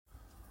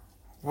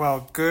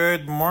Well,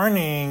 good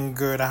morning,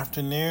 good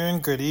afternoon,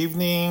 good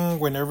evening,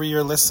 whenever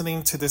you're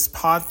listening to this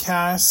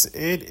podcast.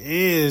 It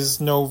is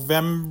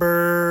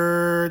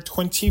November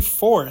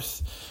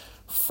 24th,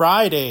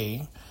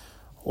 Friday,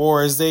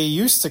 or as they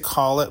used to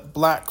call it,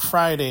 Black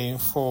Friday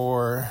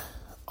for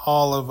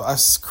all of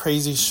us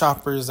crazy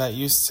shoppers that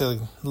used to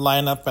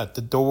line up at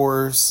the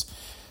doors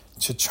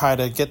to try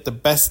to get the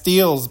best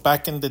deals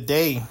back in the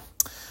day.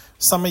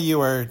 Some of you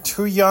are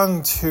too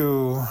young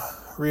to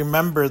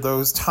remember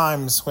those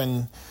times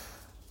when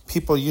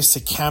people used to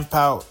camp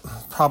out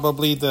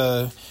probably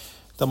the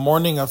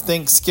morning of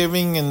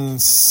Thanksgiving and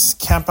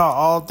camp out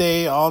all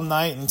day, all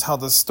night until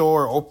the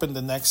store opened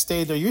the next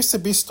day. There used to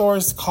be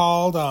stores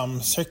called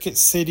Circuit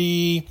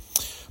City,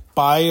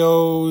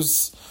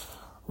 Bios,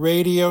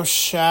 Radio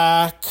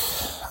Shack.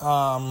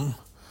 What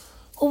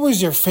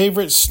was your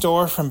favorite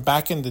store from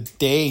back in the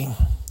day? I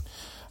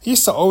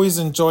used to always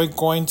enjoy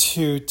going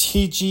to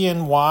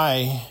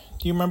TG&Y.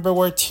 Do you remember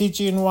where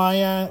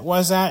TG&Y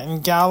was at in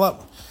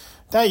Gallup?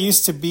 That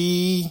used to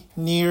be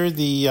near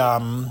the,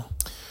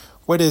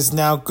 what is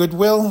now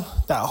Goodwill,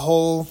 that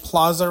whole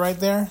plaza right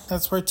there.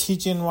 That's where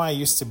TG&Y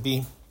used to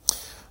be.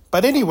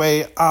 But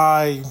anyway,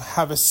 I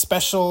have a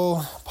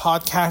special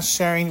podcast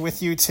sharing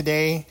with you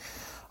today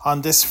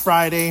on this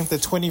Friday, the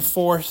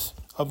 24th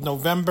of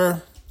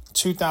November,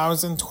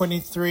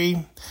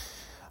 2023.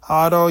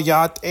 Aro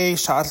yat e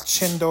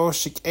shalchindo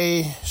shik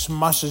e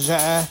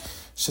shmashaja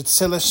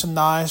shitsila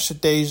shanai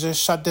shadeja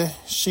shade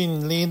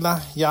shin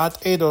lila yat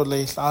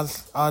edole al.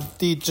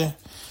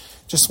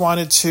 Just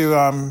wanted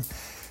to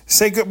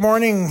say good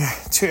morning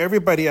to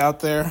everybody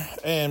out there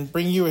and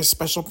bring you a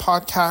special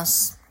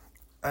podcast.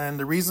 And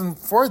the reason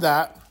for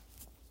that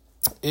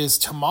is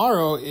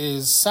tomorrow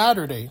is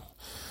Saturday.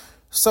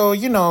 So,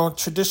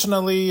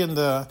 traditionally in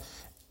the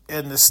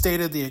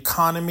state of the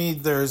economy,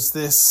 there's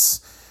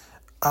this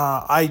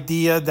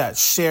idea that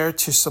share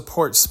to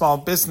support small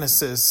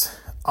businesses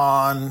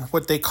on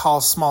what they call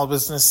Small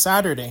Business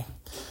Saturday.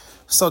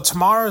 So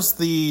tomorrow's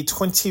the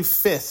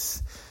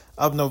 25th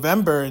of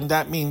November, and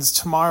that means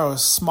tomorrow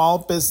is Small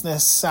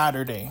Business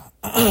Saturday.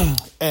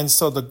 And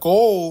so the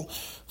goal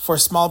for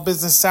Small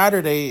Business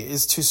Saturday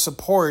is to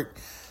support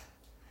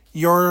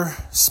your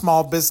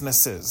small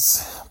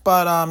businesses.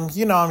 But,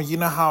 you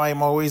know how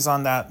I'm always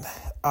on that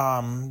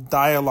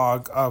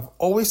dialogue of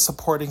always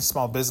supporting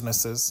small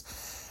businesses.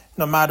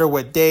 No matter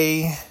what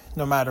day,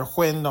 no matter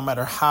when, no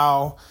matter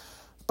how,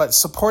 but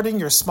supporting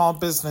your small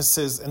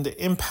businesses and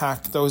the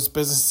impact those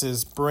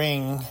businesses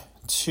bring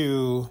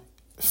to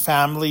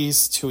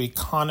families, to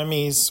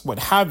economies, what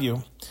have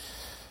you.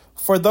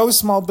 For those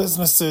small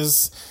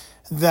businesses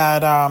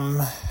that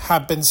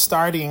have been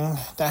starting,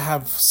 that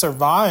have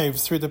survived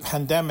through the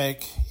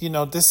pandemic,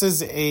 this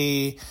is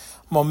a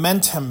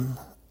momentum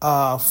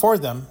for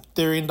them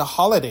during the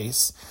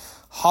holidays.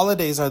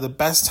 Holidays are the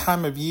best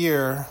time of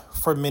year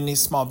for many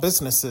small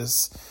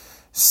businesses,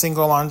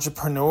 single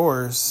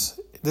entrepreneurs.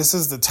 This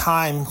is the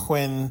time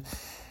when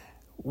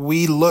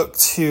we look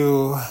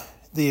to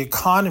the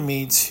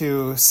economy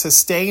to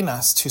sustain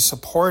us, to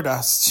support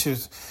us, to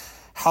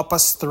help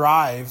us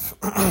thrive.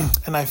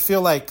 And I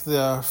feel like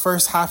the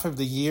first half of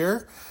the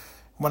year,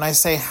 when I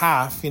say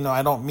half,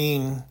 I don't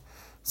mean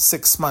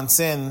 6 months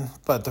in,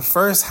 but the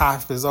first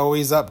half is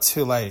always up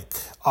to like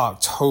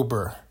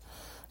October.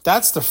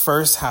 That's the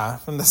first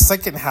half. And the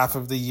second half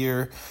of the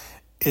year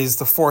is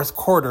the fourth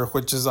quarter,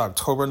 which is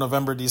October,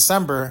 November,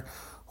 December,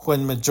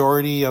 when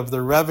majority of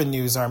the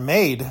revenues are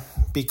made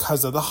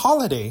because of the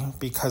holiday,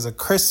 because of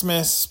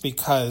Christmas,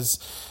 because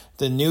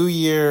the new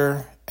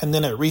year, and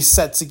then it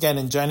resets again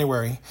in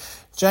January.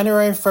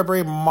 January,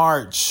 February,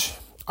 March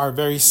are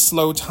very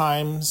slow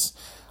times,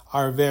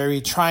 are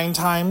very trying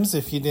times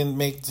if you didn't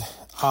make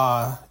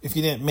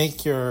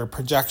your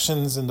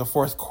projections in the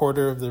fourth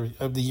quarter of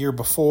the year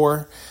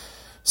before.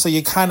 So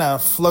you kind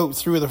of float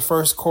through the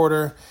first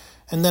quarter,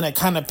 and then it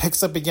kind of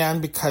picks up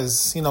again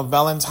because,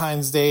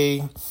 Valentine's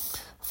Day,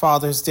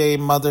 Father's Day,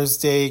 Mother's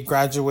Day,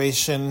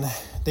 graduation.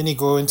 Then you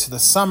go into the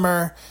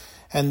summer,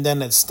 and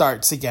then it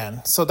starts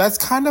again. So that's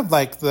kind of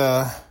like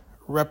the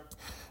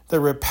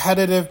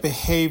repetitive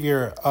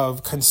behavior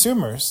of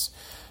consumers.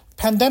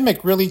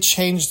 Pandemic really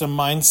changed the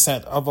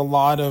mindset of a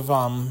lot of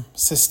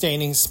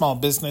sustaining small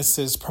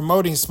businesses,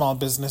 promoting small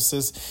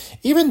businesses,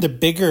 even the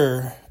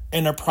bigger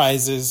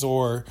enterprises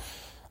or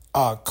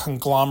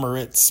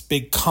conglomerates,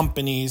 big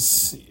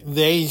companies.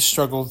 They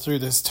struggled through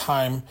this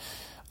time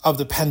of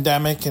the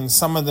pandemic, and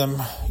some of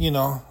them,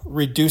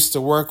 reduced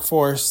the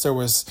workforce. There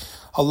was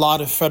a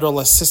lot of federal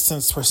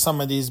assistance for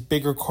some of these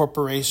bigger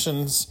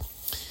corporations.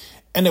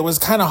 And it was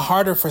kind of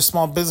harder for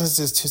small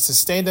businesses to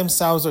sustain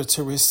themselves or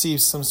to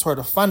receive some sort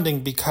of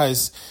funding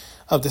because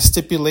of the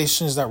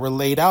stipulations that were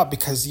laid out.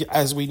 Because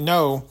as we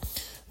know,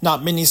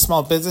 not many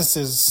small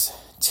businesses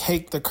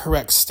take the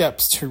correct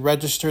steps to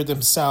register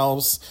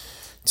themselves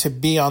to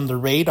be on the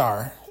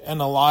radar.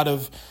 And a lot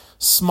of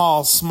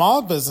small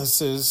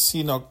businesses,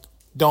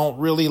 don't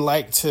really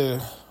like to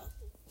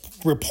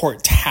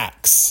report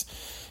tax.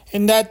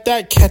 And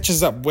that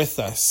catches up with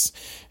us.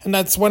 And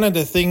that's one of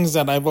the things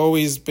that I've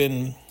always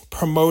been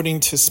promoting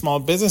to small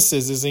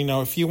businesses is,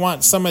 if you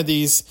want some of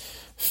these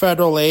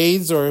federal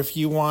aids, or if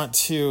you want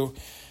to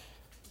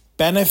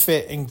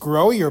benefit and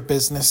grow your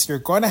business, you're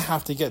going to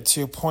have to get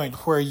to a point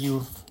where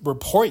you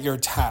report your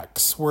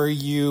tax, where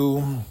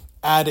you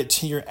add it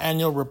to your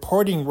annual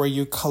reporting, where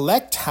you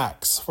collect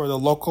tax for the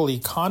local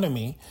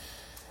economy.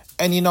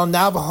 And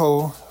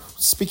Navajo,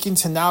 speaking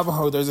to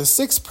Navajo, there's a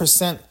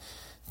 6%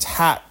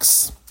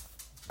 tax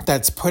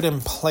that's put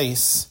in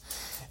place.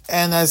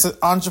 And as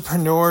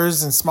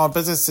entrepreneurs and small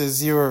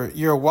businesses,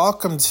 you're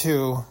welcome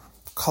to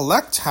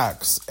collect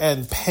tax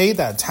and pay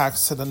that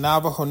tax to the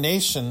Navajo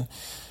Nation.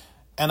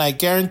 And I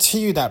guarantee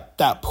you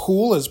that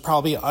pool is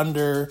probably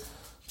under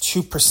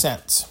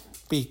 2%,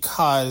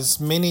 because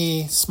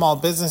many small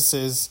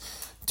businesses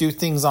do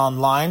things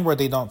online where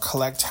they don't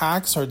collect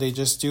tax, or they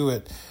just do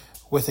it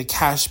with a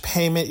cash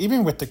payment.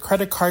 Even with the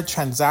credit card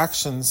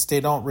transactions, they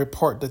don't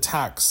report the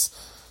tax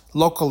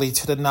locally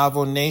to the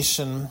Navajo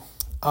Nation.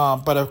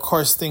 But of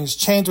course, things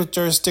change with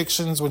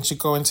jurisdictions. Once you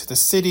go into the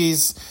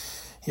cities,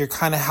 you're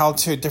kind of held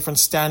to a different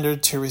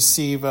standard to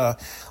receive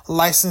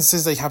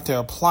licenses that you have to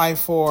apply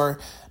for.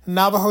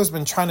 Navajo's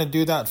been trying to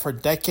do that for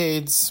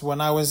decades.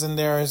 When I was in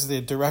there as the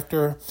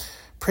director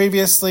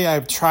previously,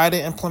 I've tried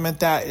to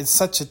implement that. It's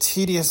such a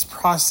tedious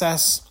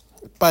process,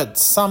 but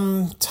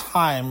some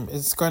time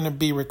is going to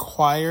be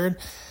required,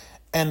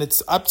 and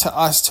it's up to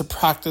us to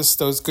practice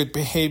those good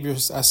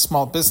behaviors as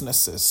small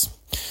businesses.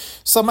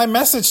 So my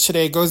message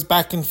today goes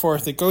back and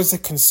forth. It goes to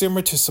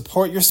consumer to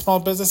support your small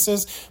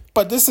businesses,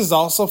 but this is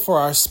also for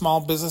our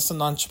small business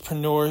and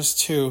entrepreneurs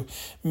to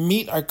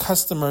meet our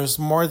customers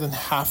more than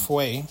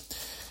halfway.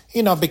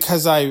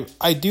 Because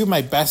I do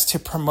my best to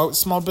promote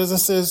small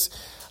businesses.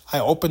 I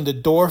open the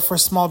door for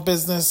small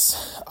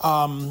business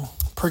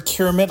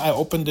procurement. I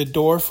open the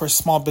door for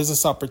small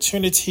business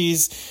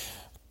opportunities.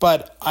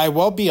 But I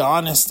will be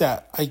honest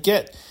that I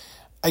get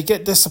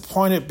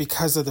disappointed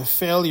because of the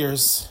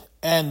failures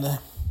and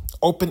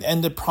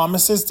open-ended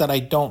promises that I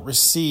don't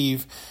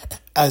receive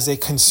as a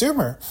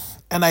consumer.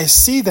 And I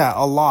see that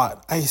a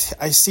lot. I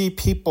see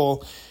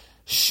people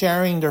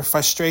sharing their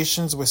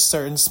frustrations with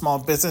certain small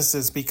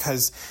businesses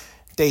because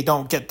they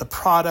don't get the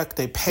product,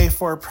 they pay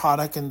for a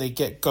product, and they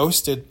get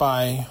ghosted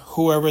by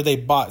whoever they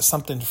bought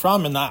something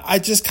from. And I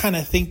just kind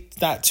of think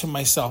that to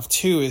myself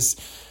too, is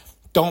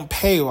don't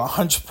pay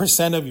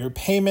 100% of your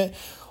payment,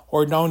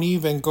 or don't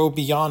even go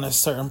beyond a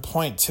certain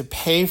point to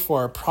pay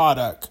for a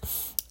product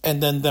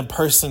and then the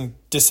person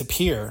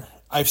disappear.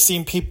 I've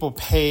seen people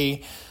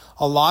pay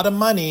a lot of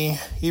money,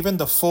 even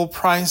the full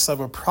price of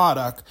a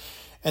product,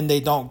 and they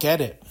don't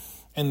get it.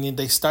 And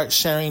they start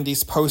sharing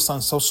these posts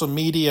on social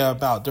media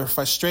about their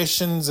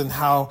frustrations and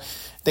how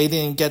they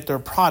didn't get their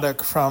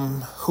product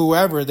from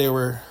whoever they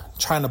were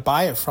trying to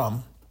buy it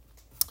from.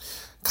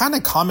 Kind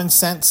of common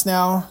sense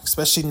now,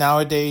 especially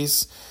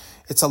nowadays.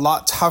 It's a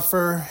lot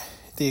tougher.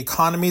 The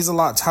economy is a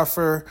lot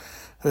tougher.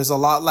 There's a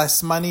lot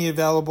less money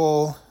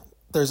available.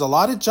 There's a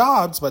lot of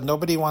jobs, but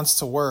nobody wants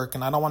to work,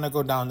 and I don't want to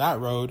go down that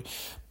road.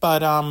 But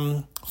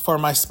for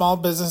my small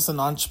business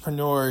and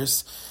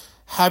entrepreneurs,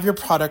 have your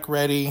product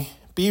ready.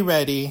 Be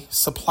ready,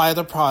 supply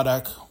the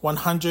product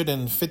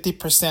 150%,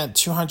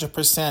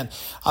 200%,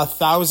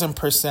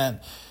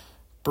 1,000%.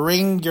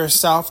 Bring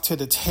yourself to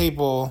the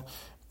table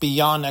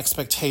beyond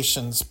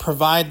expectations.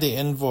 Provide the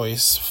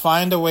invoice.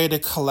 Find a way to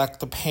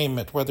collect the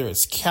payment, whether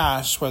it's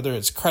cash, whether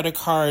it's credit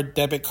card,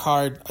 debit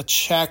card, a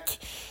check.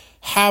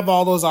 Have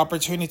all those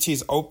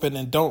opportunities open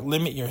and don't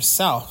limit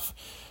yourself.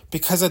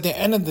 Because at the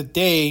end of the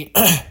day,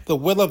 the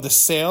will of the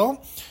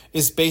sale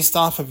is based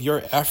off of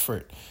your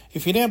effort.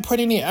 If you didn't put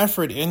any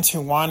effort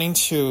into wanting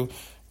to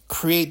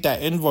create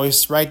that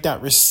invoice, write that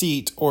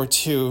receipt, or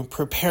to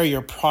prepare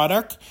your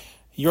product,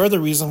 you're the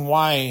reason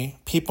why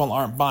people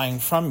aren't buying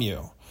from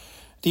you.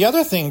 The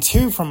other thing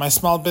too, for my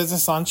small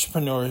business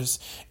entrepreneurs,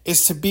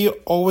 is to be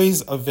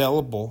always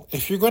available.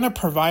 If you're going to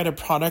provide a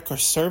product or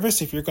service,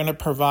 if you're going to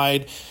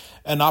provide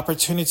an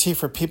opportunity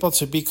for people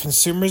to be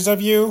consumers of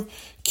you,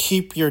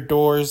 keep your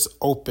doors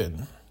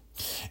open.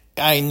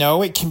 I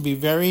know it can be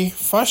very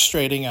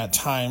frustrating at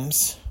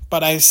times,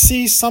 but I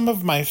see some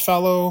of my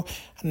fellow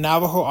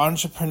Navajo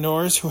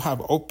entrepreneurs who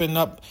have opened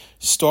up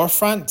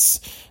storefronts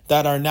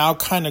that are now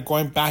kind of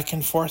going back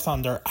and forth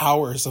on their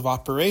hours of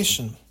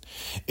operation.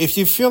 If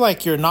you feel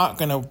like you're not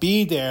going to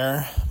be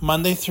there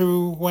Monday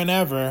through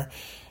whenever,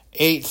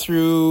 8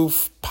 through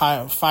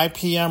 5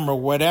 p.m. or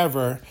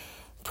whatever,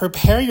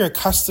 prepare your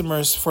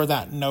customers for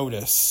that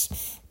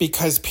notice,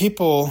 because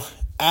people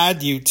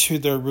add you to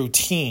their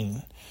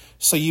routine.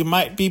 So you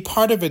might be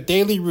part of a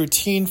daily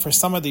routine for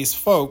some of these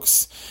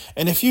folks.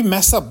 And if you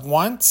mess up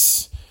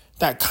once,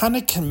 that kind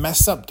of can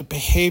mess up the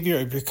behavior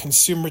of your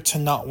consumer to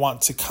not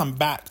want to come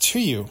back to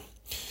you.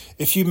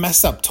 If you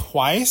mess up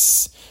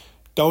twice,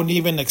 don't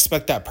even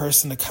expect that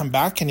person to come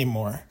back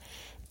anymore,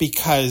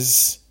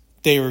 because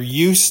they were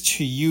used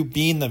to you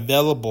being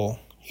available.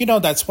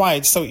 That's why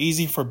it's so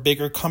easy for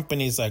bigger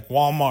companies like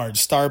Walmart,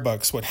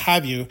 Starbucks, what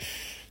have you,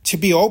 to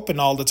be open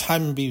all the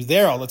time and be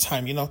there all the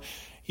time. You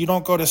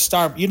don't go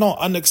to you don't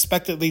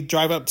unexpectedly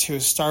drive up to a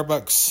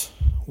Starbucks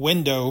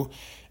window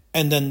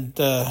and then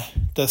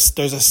there's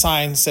a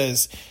sign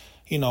says,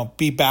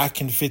 be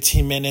back in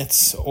 15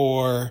 minutes,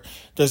 or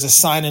there's a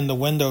sign in the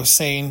window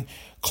saying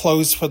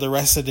closed for the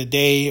rest of the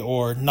day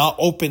or not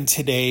open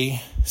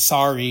today.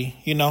 Sorry,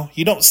 you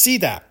don't see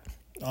that.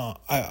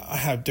 I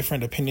have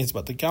different opinions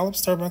about the Gallup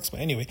Starbucks, but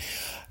anyway,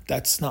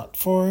 that's not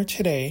for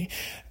today.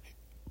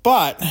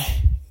 But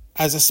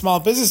as a small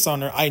business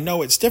owner, I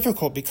know it's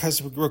difficult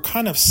because we're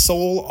kind of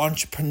sole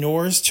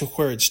entrepreneurs to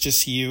where it's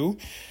just you.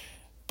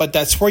 But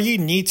that's where you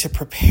need to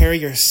prepare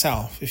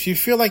yourself. If you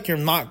feel like you're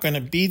not going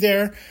to be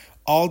there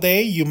all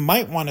day, you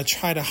might want to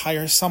try to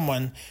hire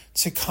someone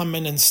to come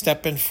in and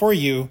step in for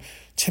you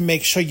to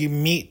make sure you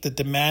meet the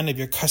demand of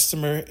your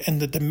customer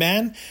and the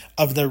demand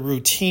of the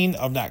routine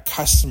of that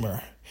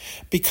customer.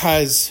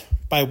 Because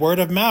by word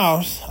of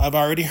mouth, I've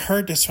already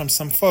heard this from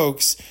some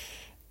folks.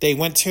 They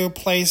went to a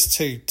place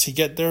to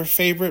get their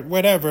favorite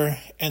whatever,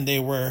 and they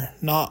were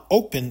not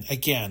open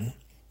again.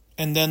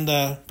 And then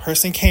the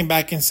person came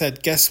back and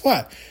said, guess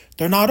what?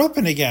 They're not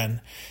open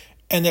again.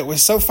 And it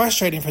was so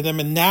frustrating for them.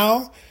 And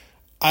now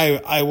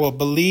I will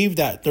believe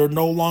that they're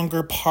no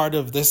longer part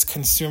of this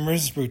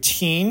consumer's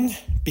routine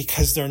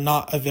because they're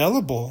not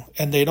available.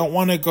 And they don't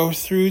want to go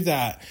through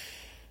that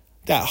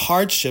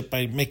hardship.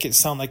 I make it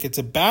sound like it's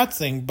a bad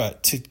thing,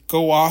 but to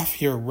go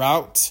off your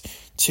route,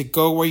 to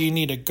go where you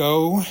need to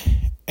go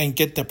and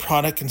get the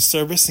product and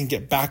service and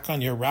get back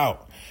on your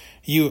route.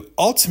 You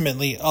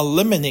ultimately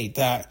eliminate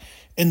that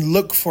and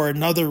look for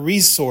another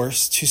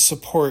resource to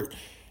support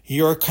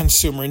your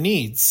consumer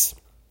needs.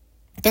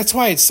 That's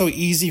why it's so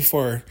easy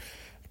for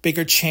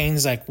bigger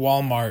chains like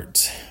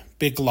Walmart,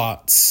 Big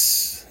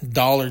Lots,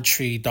 Dollar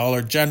Tree,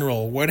 Dollar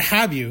General, what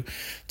have you,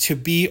 to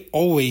be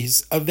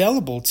always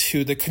available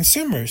to the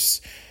consumers.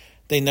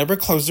 They never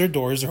close their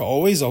doors. They're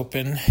always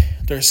open.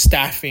 They're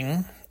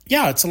staffing.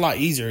 Yeah, it's a lot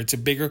easier. It's a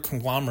bigger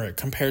conglomerate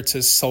compared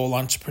to sole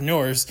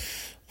entrepreneurs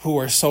who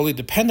are solely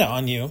dependent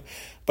on you.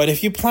 But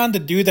if you plan to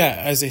do that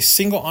as a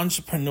single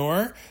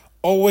entrepreneur,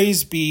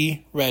 always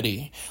be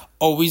ready.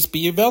 Always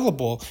be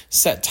available.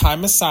 Set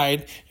time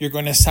aside. You're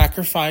going to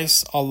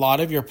sacrifice a lot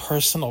of your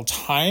personal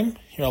time,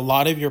 a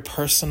lot of your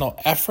personal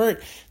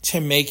effort to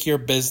make your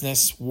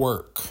business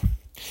work.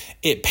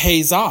 It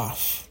pays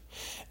off.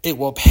 It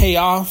will pay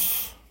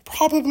off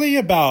probably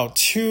about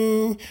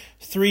 2,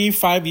 3,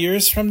 5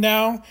 years from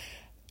now.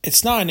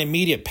 It's not an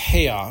immediate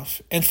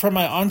payoff. And for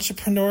my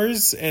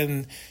entrepreneurs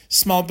and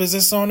small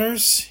business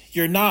owners,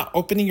 you're not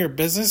opening your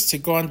business to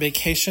go on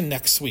vacation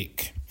next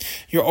week.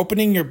 You're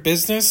opening your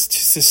business to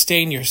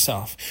sustain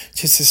yourself,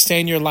 to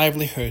sustain your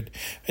livelihood.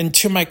 And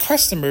to my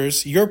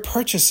customers, your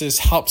purchases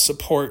help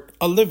support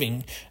a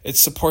living. It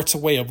supports a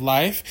way of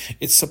life.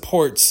 It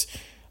supports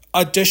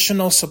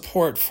additional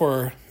support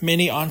for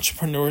many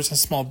entrepreneurs and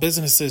small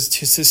businesses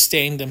to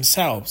sustain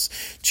themselves,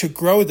 to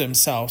grow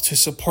themselves, to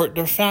support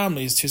their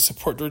families, to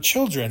support their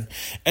children.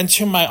 And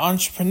to my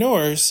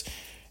entrepreneurs,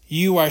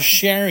 you are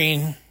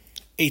sharing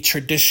a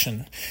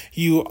tradition.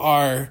 You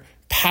are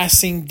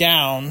passing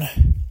down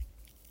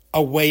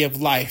a way of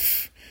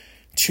life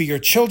to your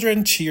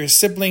children, to your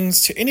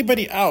siblings, to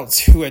anybody else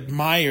who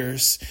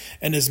admires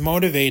and is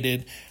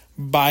motivated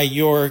by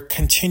your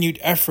continued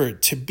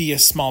effort to be a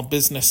small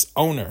business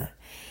owner.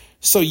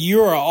 So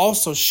you are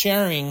also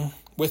sharing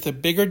with a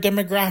bigger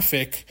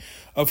demographic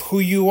of who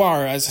you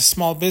are as a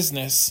small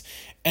business,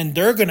 and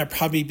they're going to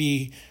probably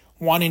be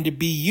wanting to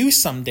be you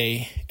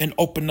someday and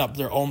open up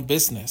their own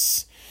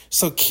business.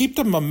 So keep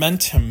the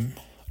momentum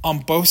on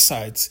both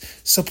sides.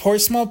 Support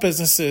small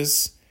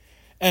businesses,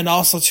 and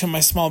also to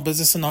my small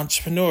business and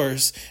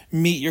entrepreneurs,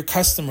 meet your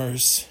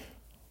customers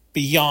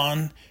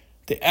beyond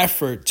the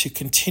effort to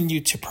continue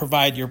to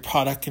provide your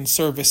product and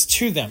service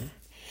to them.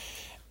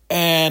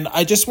 And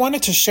I just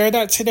wanted to share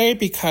that today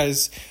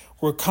because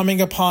we're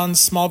coming upon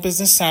Small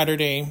Business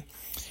Saturday,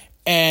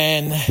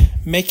 and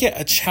make it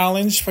a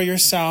challenge for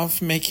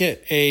yourself. Make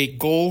it a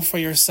goal for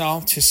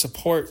yourself to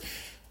support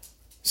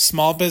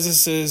small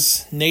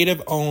businesses,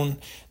 Native owned,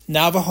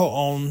 Navajo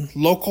owned,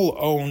 local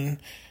owned,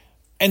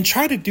 and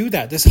try to do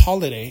that this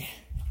holiday.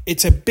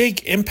 It's a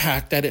big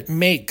impact that it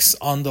makes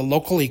on the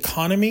local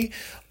economy,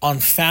 on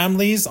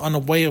families, on a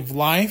way of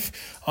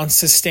life, on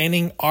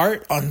sustaining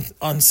art,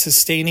 on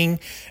sustaining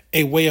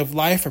a way of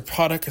life, a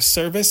product, a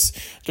service.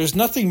 There's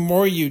nothing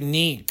more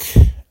unique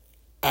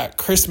at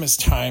Christmas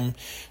time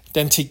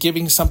than to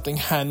giving something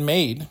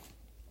handmade.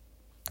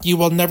 You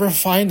will never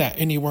find that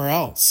anywhere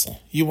else.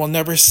 You will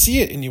never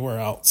see it anywhere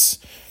else.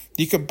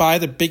 You could buy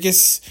the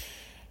biggest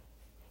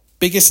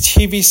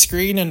TV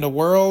screen in the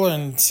world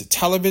and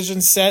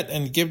television set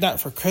and give that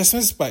for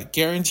Christmas, but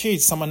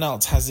guaranteed someone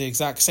else has the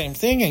exact same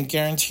thing, and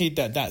guaranteed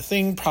that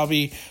thing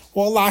probably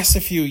will last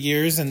a few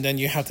years, and then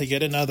you have to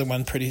get another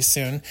one pretty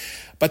soon.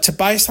 But to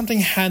buy something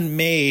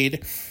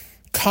handmade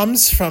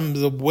comes from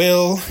the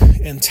will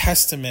and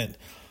testament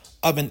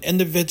of an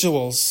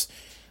individual's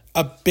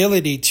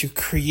ability to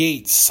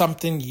create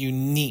something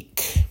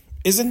unique.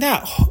 Isn't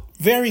that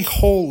very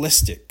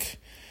holistic?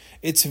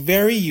 It's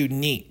very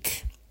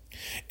unique.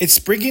 It's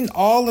bringing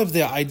all of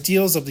the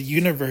ideals of the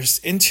universe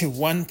into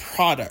one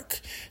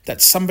product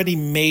that somebody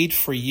made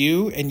for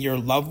you and your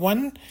loved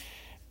one.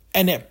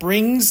 And it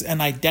brings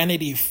an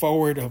identity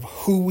forward of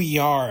who we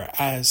are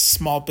as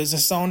small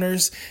business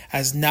owners,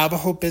 as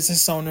Navajo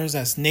business owners,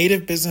 as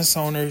Native business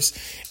owners.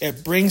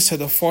 It brings to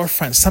the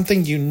forefront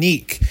something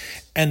unique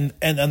and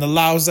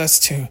allows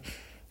us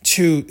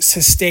to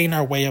sustain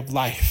our way of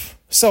life.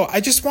 So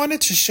I just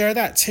wanted to share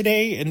that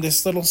today in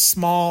this little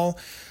small,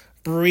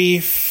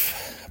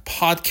 brief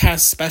podcast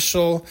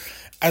special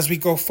as we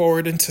go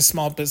forward into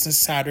Small Business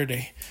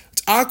Saturday.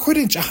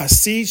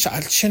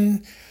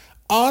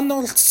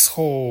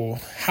 Also,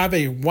 have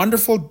a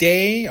wonderful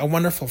day, a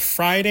wonderful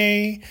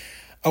Friday,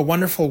 a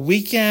wonderful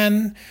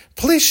weekend.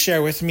 Please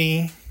share with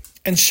me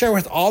and share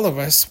with all of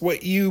us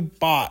what you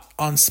bought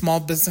on Small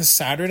Business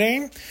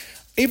Saturday.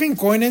 Even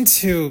going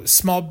into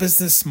Small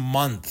Business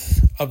Month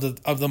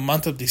of the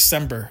month of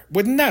December.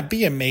 Wouldn't that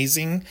be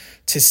amazing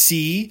to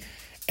see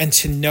and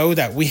to know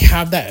that we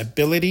have that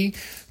ability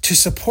to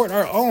support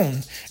our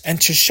own and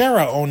to share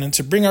our own and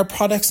to bring our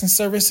products and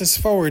services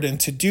forward and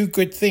to do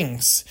good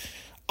things.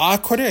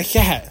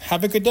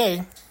 Have a good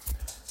day.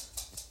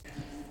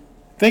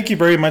 Thank you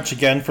very much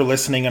again for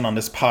listening in on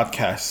this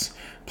podcast.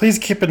 Please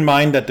keep in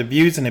mind that the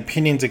views and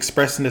opinions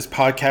expressed in this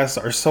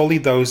podcast are solely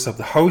those of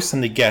the host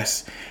and the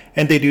guests,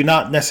 and they do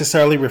not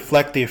necessarily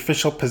reflect the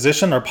official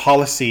position or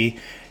policy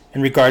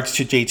in regards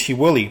to JT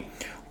Woolley.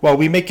 While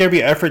we make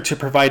every effort to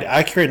provide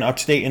accurate and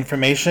up-to-date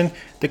information,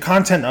 the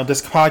content of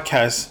this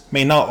podcast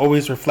may not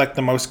always reflect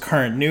the most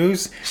current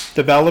news,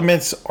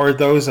 developments, or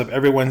those of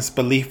everyone's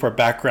belief or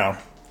background.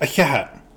 Ahihat.